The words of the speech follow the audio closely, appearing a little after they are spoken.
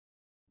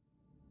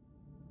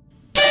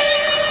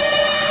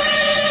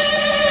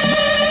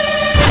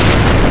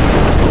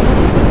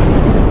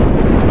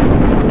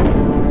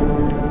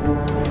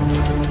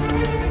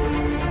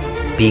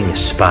Being a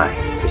spy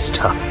is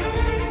tough.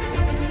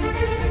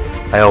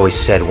 I always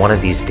said one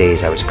of these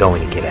days I was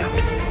going to get out.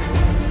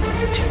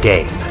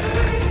 Today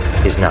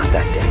is not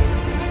that day.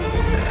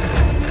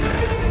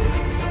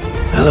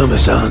 Hello,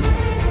 Mr. Hunt.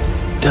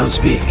 Don't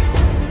speak.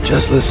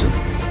 Just listen.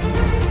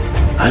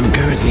 I'm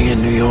currently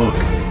in New York.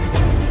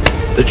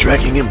 The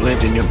tracking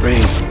implant in your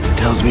brain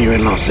tells me you're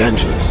in Los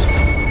Angeles.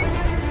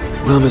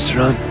 Well, Mr.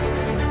 Hunt,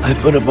 I've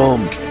put a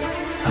bomb,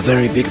 a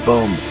very big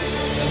bomb,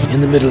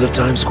 in the middle of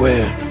Times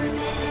Square.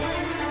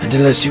 And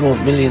unless you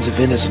want millions of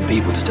innocent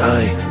people to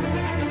die,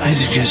 I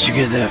suggest you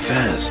get there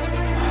fast.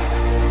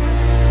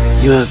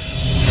 You have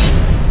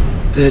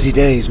 30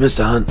 days,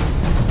 Mr. Hunt.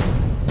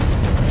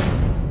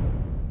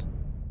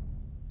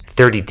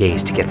 30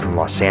 days to get from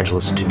Los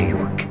Angeles to New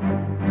York.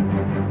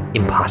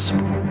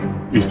 Impossible.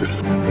 Ethan,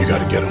 you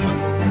gotta get him.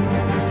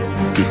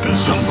 Get that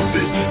son of a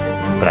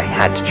bitch. But I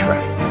had to try.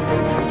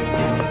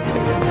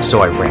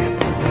 So I ran.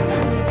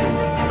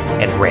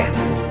 And ran.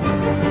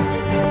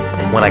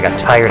 When I got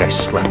tired, I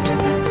slept.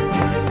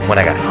 When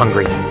I got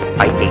hungry,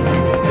 I ate.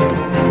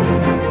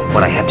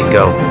 When I had to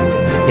go,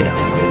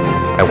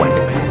 I went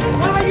to bed.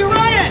 Why are you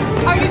running?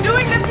 Are you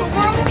doing this for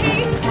world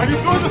peace? Are you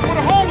doing this for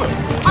the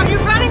homeless? Are you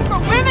running for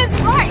women's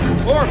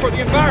rights? Or for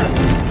the environment?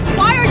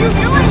 Why are you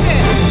doing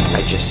this?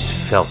 I just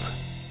felt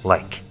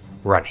like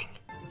running.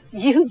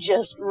 You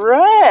just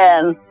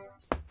ran.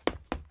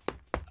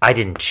 I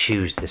didn't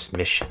choose this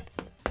mission.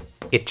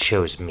 It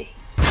chose me.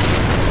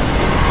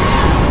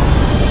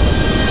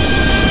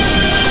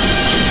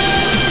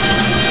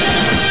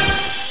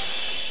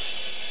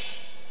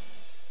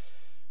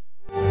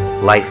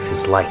 Life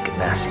is like a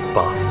massive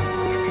bomb.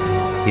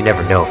 You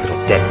never know if it'll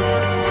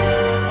detonate.